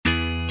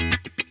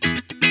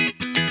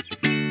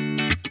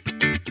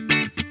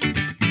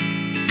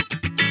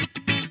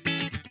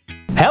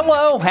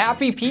Hello,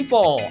 happy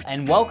people,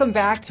 and welcome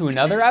back to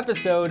another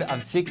episode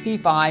of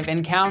 65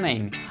 and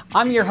Counting.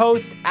 I'm your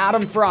host,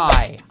 Adam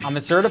Fry. I'm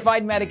a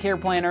certified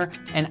Medicare planner,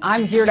 and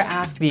I'm here to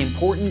ask the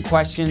important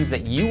questions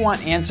that you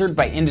want answered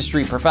by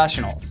industry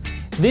professionals.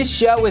 This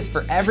show is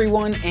for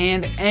everyone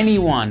and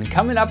anyone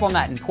coming up on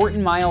that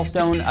important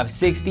milestone of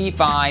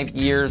 65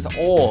 years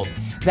old.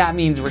 That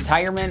means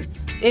retirement,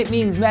 it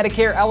means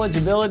Medicare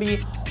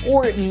eligibility,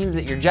 or it means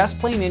that you're just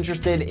plain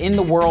interested in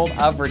the world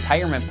of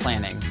retirement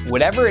planning.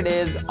 Whatever it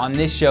is, on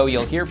this show,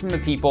 you'll hear from the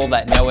people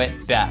that know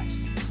it best.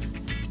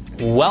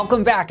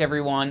 Welcome back,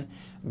 everyone.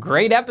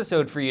 Great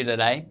episode for you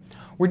today.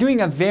 We're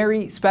doing a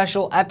very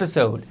special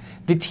episode.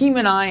 The team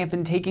and I have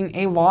been taking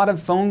a lot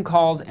of phone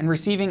calls and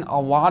receiving a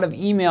lot of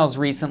emails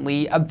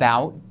recently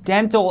about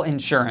dental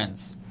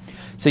insurance.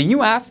 So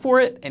you asked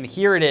for it, and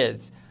here it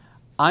is.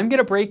 I'm going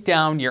to break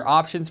down your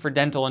options for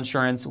dental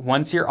insurance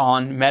once you're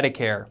on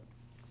Medicare.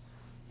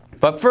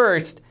 But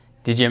first,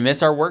 did you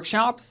miss our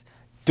workshops?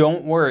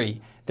 Don't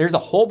worry, there's a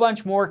whole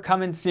bunch more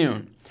coming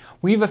soon.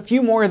 We have a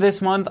few more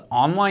this month.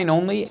 Online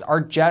only are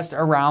just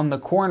around the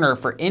corner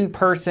for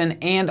in-person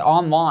and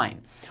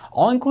online.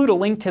 I'll include a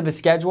link to the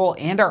schedule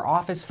and our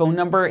office phone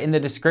number in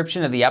the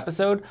description of the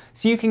episode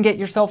so you can get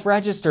yourself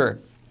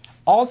registered.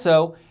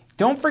 Also,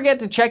 don't forget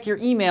to check your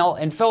email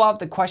and fill out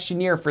the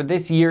questionnaire for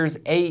this year's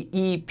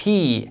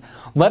AEP.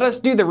 Let us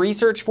do the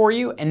research for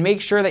you and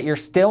make sure that you're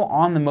still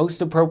on the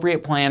most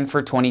appropriate plan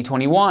for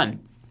 2021.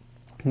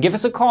 Give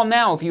us a call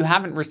now if you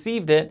haven't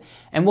received it,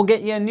 and we'll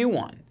get you a new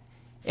one.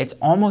 It's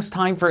almost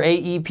time for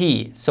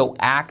AEP, so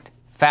act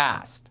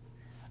fast.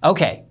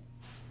 Okay,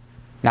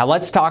 now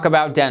let's talk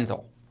about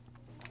dental.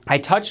 I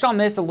touched on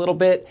this a little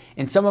bit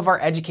in some of our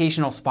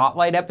educational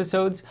spotlight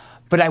episodes,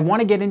 but I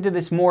want to get into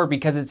this more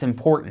because it's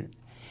important.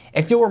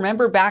 If you'll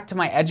remember back to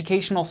my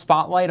educational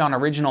spotlight on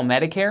Original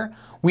Medicare,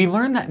 we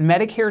learned that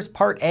Medicare's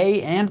Part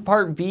A and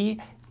Part B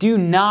do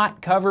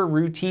not cover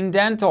routine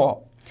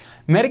dental.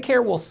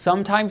 Medicare will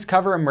sometimes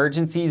cover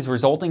emergencies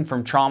resulting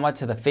from trauma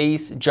to the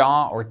face,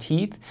 jaw, or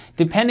teeth,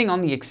 depending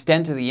on the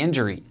extent of the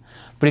injury.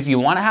 But if you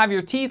want to have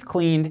your teeth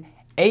cleaned,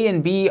 A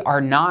and B are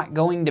not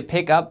going to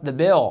pick up the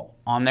bill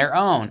on their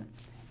own.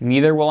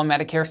 Neither will a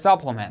Medicare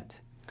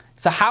supplement.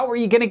 So how are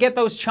you going to get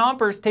those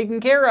chompers taken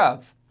care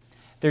of?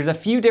 There's a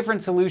few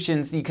different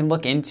solutions you can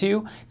look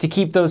into to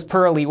keep those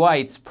pearly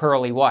whites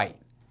pearly white.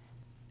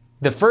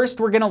 The first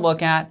we're going to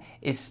look at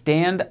is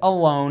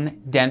standalone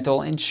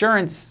dental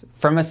insurance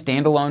from a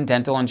standalone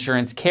dental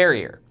insurance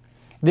carrier.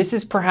 This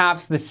is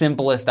perhaps the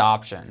simplest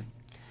option.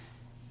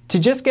 To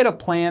just get a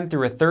plan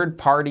through a third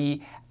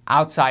party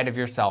outside of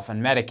yourself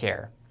and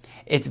Medicare.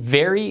 It's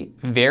very,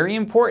 very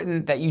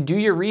important that you do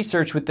your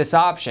research with this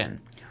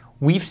option.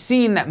 We've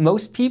seen that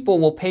most people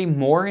will pay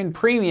more in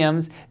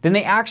premiums than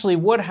they actually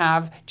would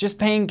have just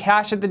paying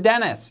cash at the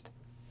dentist.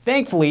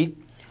 Thankfully,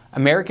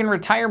 American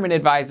Retirement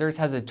Advisors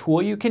has a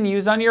tool you can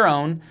use on your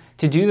own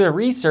to do the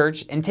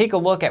research and take a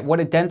look at what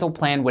a dental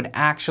plan would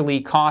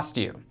actually cost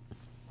you.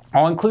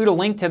 I'll include a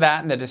link to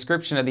that in the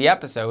description of the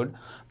episode,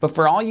 but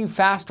for all you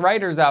fast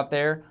writers out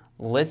there,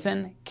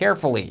 listen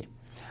carefully.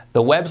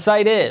 The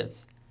website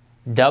is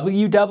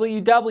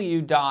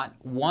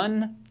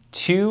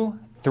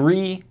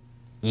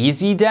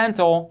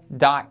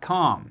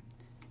www.123easydental.com.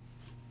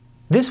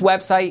 This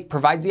website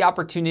provides the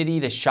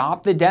opportunity to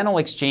shop the dental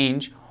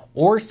exchange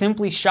or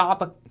simply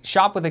shop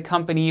with a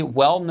company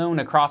well known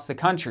across the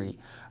country.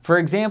 For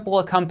example,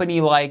 a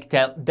company like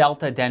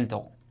Delta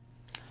Dental.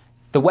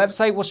 The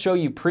website will show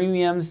you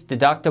premiums,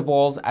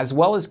 deductibles, as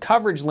well as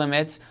coverage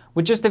limits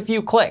with just a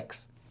few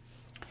clicks.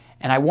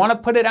 And I want to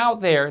put it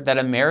out there that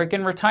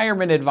American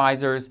Retirement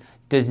Advisors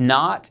does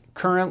not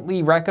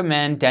currently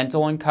recommend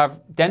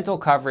dental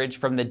coverage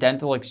from the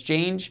Dental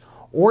Exchange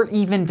or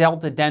even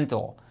Delta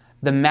Dental.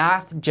 The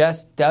math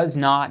just does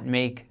not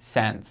make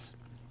sense.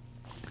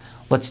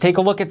 Let's take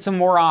a look at some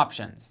more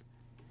options.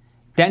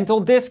 Dental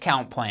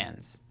discount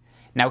plans.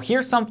 Now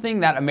here's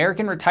something that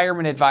American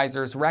Retirement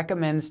Advisors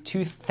recommends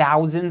to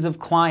thousands of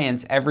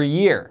clients every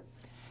year.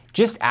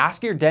 Just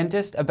ask your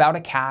dentist about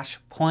a cash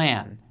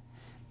plan.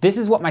 This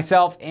is what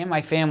myself and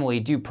my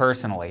family do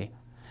personally.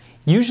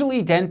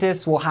 Usually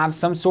dentists will have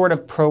some sort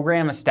of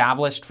program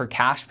established for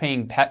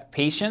cash-paying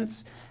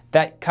patients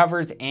that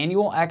covers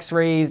annual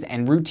x-rays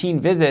and routine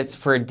visits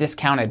for a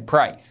discounted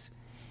price.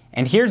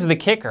 And here's the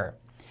kicker.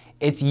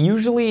 It's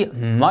usually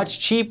much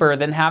cheaper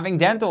than having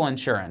dental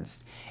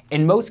insurance.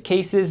 In most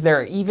cases, there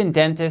are even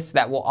dentists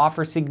that will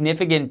offer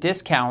significant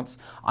discounts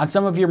on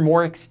some of your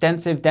more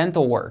extensive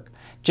dental work.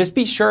 Just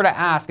be sure to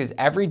ask, as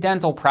every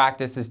dental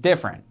practice is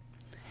different.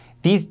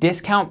 These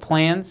discount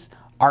plans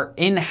are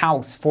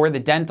in-house for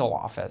the dental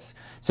office,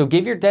 so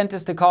give your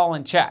dentist a call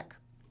and check.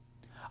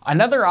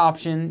 Another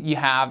option you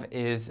have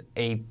is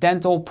a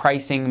dental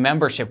pricing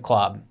membership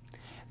club.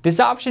 This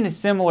option is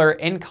similar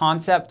in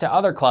concept to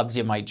other clubs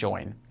you might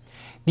join.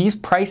 These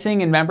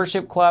pricing and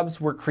membership clubs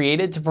were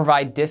created to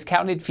provide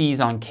discounted fees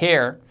on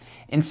care.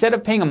 Instead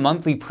of paying a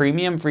monthly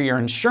premium for your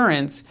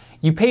insurance,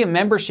 you pay a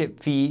membership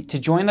fee to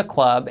join the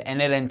club,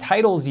 and it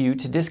entitles you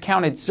to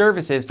discounted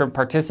services from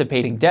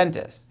participating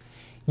dentists.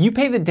 You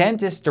pay the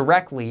dentist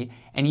directly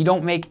and you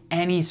don't make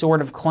any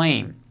sort of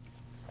claim.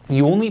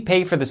 You only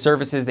pay for the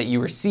services that you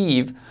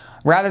receive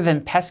rather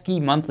than pesky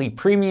monthly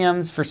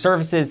premiums for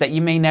services that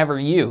you may never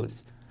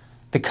use.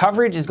 The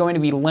coverage is going to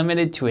be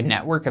limited to a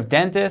network of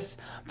dentists,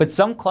 but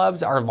some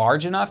clubs are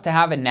large enough to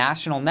have a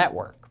national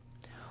network.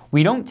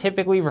 We don't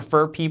typically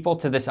refer people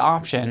to this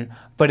option,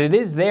 but it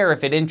is there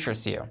if it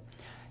interests you.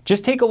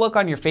 Just take a look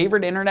on your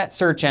favorite internet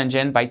search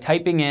engine by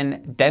typing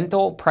in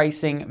dental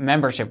pricing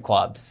membership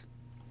clubs.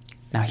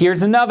 Now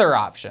here's another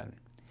option.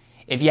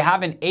 If you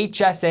have an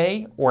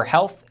HSA or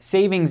health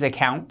savings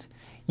account,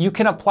 you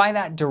can apply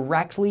that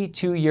directly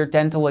to your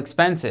dental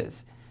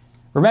expenses.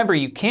 Remember,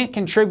 you can't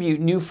contribute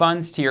new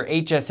funds to your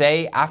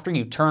HSA after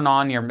you turn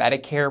on your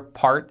Medicare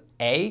Part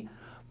A,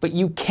 but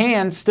you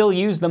can still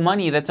use the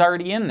money that's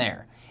already in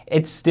there.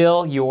 It's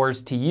still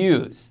yours to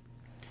use.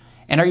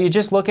 And are you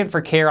just looking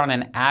for care on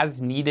an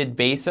as-needed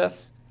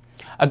basis?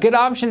 A good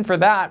option for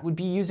that would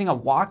be using a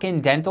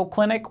walk-in dental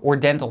clinic or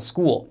dental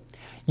school.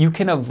 You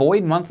can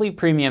avoid monthly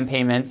premium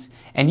payments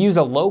and use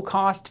a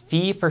low-cost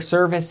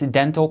fee-for-service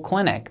dental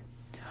clinic.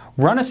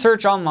 Run a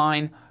search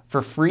online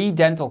for free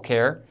dental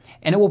care,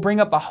 and it will bring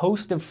up a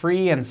host of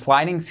free and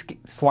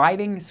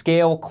sliding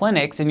scale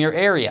clinics in your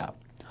area.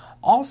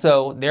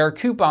 Also, there are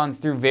coupons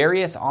through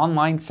various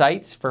online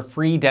sites for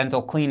free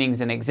dental cleanings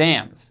and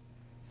exams.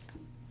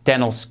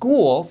 Dental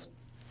schools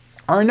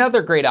are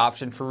another great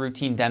option for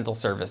routine dental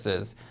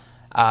services.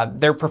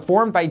 They're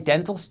performed by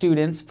dental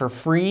students for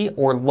free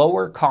or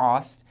lower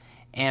cost,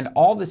 and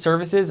all the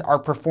services are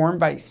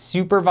performed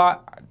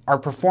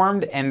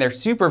and they're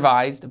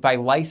supervised by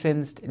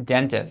licensed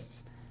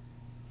dentists.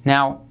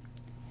 Now,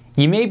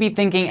 you may be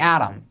thinking,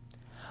 Adam,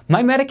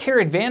 my Medicare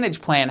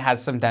Advantage plan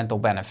has some dental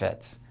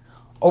benefits.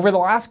 Over the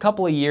last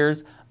couple of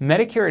years,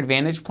 Medicare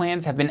Advantage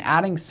plans have been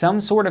adding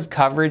some sort of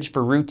coverage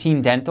for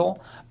routine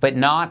dental, but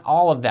not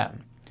all of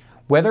them.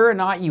 Whether or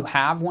not you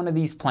have one of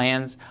these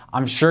plans,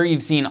 I'm sure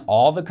you've seen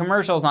all the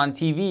commercials on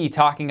TV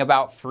talking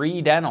about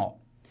free dental.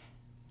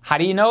 How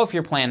do you know if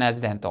your plan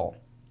has dental?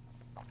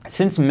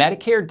 Since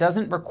Medicare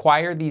doesn't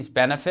require these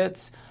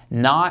benefits,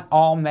 not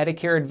all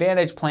Medicare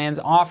Advantage plans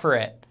offer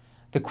it.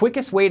 The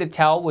quickest way to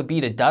tell would be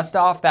to dust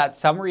off that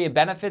summary of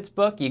benefits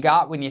book you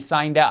got when you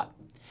signed up.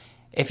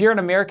 If you're an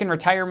American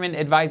Retirement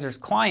Advisors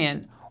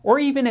client, or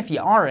even if you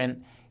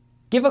aren't,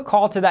 give a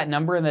call to that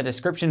number in the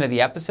description of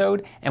the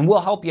episode and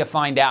we'll help you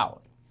find out.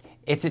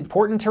 It's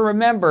important to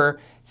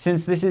remember,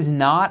 since this is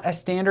not a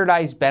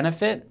standardized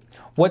benefit,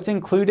 what's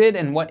included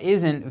and what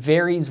isn't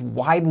varies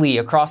widely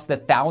across the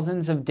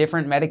thousands of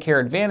different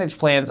Medicare Advantage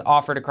plans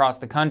offered across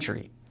the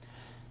country.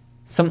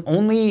 Some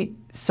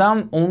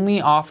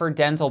only offer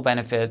dental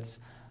benefits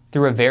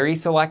through a very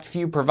select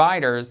few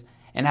providers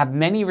and have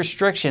many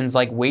restrictions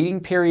like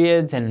waiting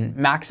periods and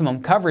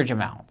maximum coverage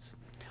amounts.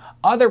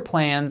 Other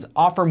plans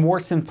offer more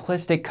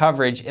simplistic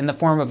coverage in the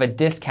form of a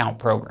discount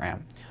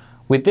program.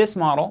 With this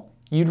model,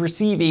 you'd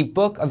receive a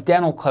book of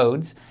dental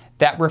codes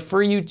that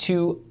refer you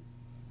to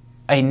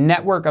a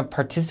network of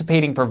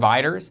participating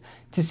providers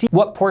to see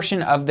what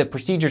portion of the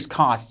procedure's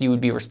cost you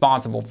would be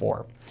responsible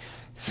for.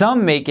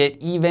 Some make it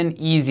even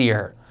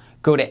easier.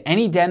 Go to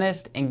any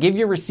dentist and give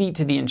your receipt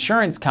to the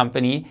insurance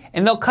company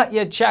and they'll cut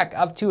you a check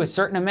up to a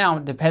certain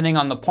amount depending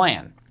on the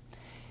plan.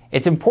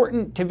 It's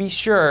important to be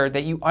sure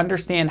that you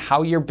understand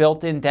how your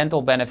built-in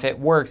dental benefit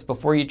works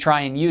before you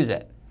try and use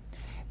it.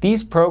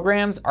 These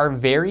programs are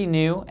very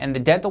new and the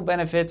dental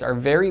benefits are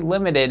very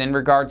limited in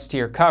regards to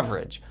your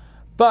coverage,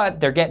 but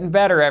they're getting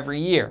better every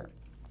year.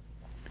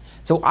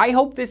 So I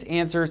hope this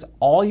answers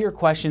all your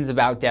questions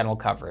about dental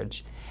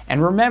coverage.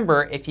 And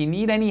remember, if you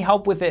need any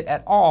help with it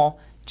at all,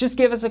 just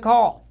give us a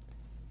call.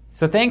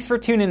 So thanks for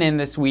tuning in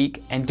this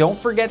week, and don't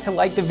forget to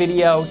like the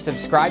video,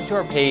 subscribe to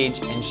our page,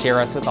 and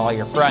share us with all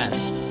your friends.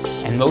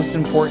 And most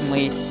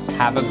importantly,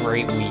 have a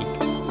great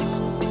week.